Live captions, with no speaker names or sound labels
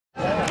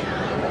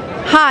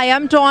Hi,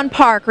 I'm Dawn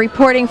Park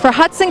reporting for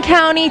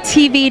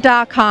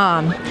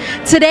HudsonCountyTV.com.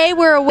 Today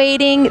we're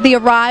awaiting the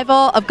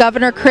arrival of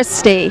Governor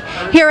Christie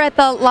here at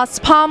the Las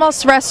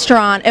Palmas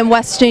restaurant in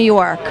West New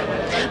York.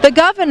 The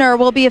governor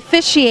will be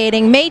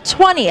officiating May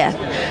 20th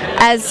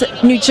as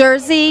New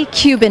Jersey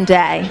Cuban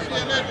Day.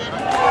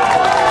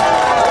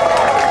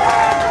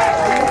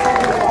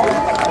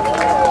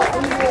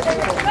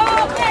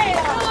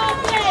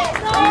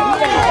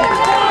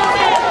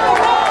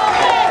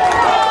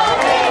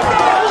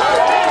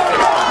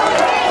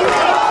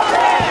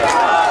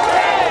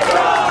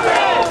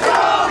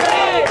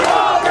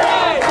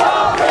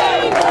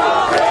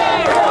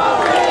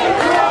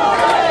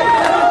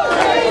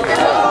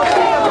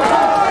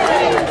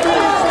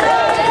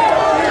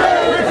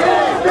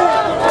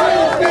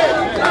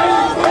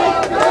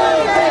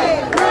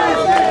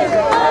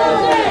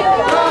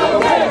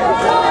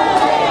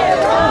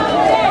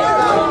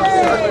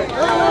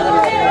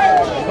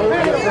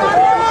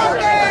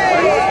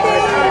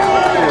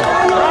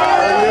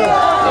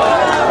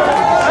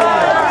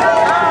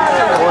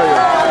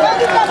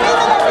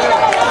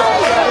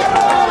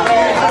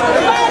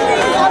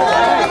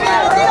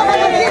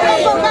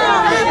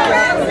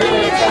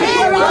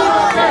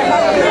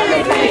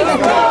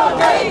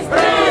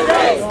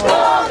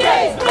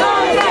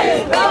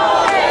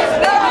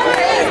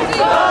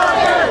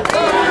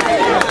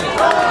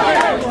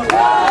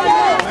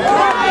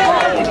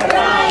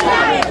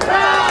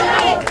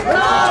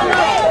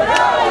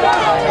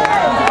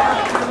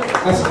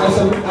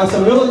 As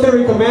a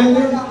military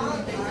commander,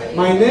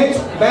 my next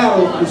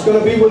battle is going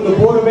to be with the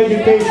Board of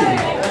Education.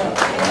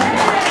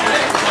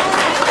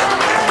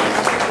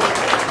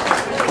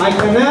 I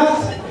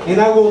cannot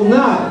and I will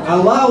not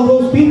allow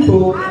those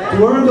people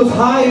to earn those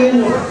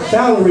high-end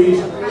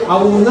salaries.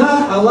 I will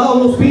not allow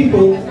those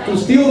people to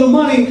steal the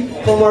money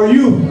from our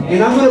youth,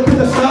 and I'm going to put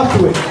a stop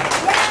to it.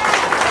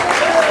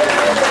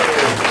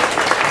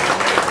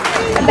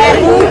 A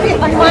bad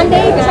move on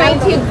Monday,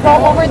 trying to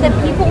go over the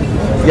people?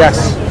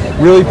 Yes.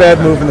 Really bad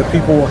move, and the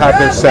people will have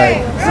their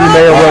say. Free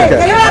Mayor Roque.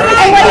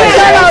 And what do you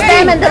know about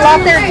them and the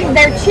love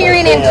they're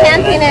cheering and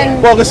chanting?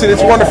 And well, listen,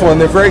 it's wonderful,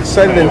 and they're very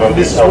excited, and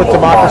this is what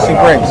democracy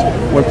brings.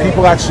 When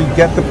people actually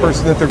get the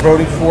person that they're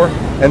voting for,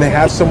 and they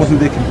have someone who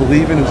they can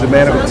believe in, who's a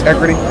man of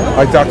integrity,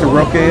 like Dr.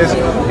 Roque is,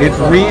 it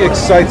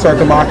re-excites our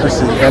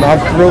democracy, and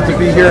I'm thrilled to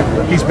be here.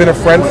 He's been a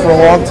friend for a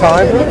long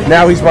time.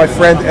 Now he's my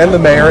friend and the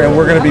mayor, and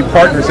we're going to be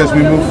partners as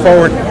we move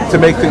forward to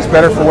make things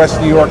better for West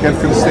New York and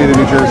for the state of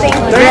New Jersey.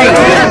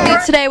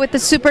 Today with the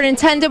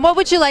superintendent, what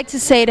would you like to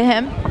say to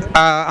him?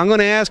 I'm going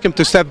to ask him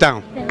to step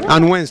down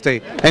on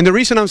Wednesday, and the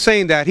reason I'm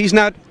saying that, his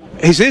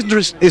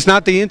interest is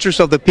not the interest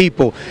of the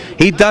people.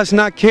 He does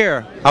not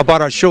care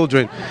about our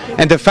children,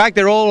 and the fact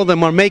that all of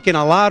them are making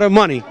a lot of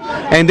money,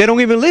 and they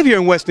don't even live here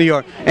in West New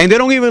York, and they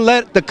don't even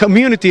let the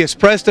community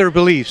express their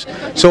beliefs.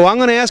 So I'm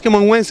going to ask him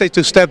on Wednesday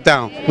to step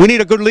down. We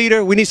need a good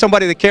leader. We need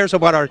somebody that cares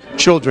about our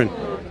children.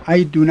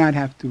 I do not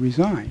have to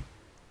resign.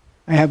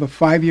 I have a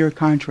 5-year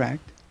contract,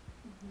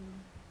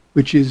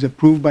 which is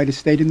approved by the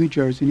state of New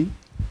Jersey,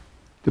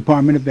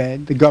 Department of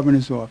Ed, the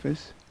governor's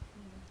office.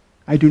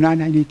 I do not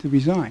need to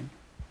resign.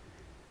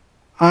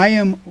 I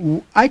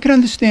can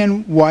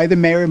understand why the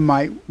mayor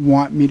might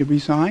want me to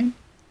resign,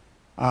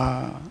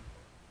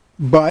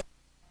 but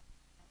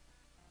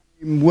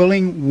I'm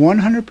willing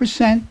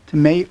 100%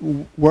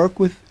 to work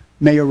with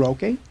Mayor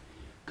Roque,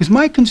 because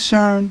my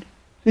concern,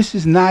 this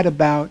is not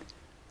about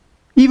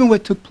even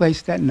what took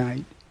place that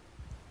night.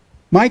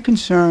 My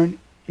concern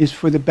is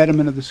for the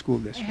betterment of the school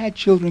district. I had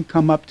children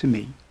come up to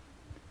me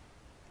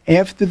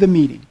after the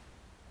meeting.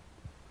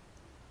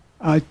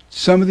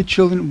 Some of the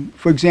children,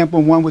 for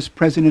example, one was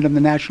president of the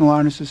National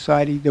Honor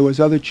Society. There was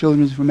other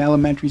children from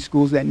elementary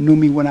schools that knew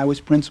me when I was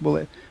principal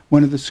at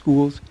one of the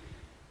schools,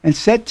 and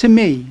said to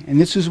me, and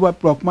this is what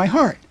broke my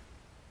heart,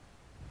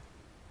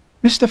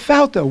 "Mr.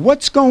 Fauta,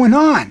 what's going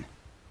on?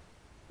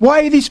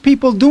 Why are these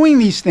people doing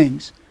these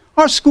things?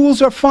 Our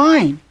schools are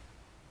fine."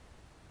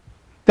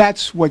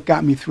 That's what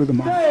got me through the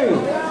month. Hey,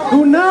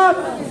 do not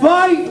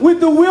fight with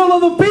the will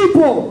of the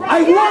people.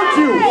 I want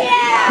you.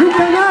 You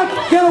cannot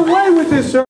get away with this, sir.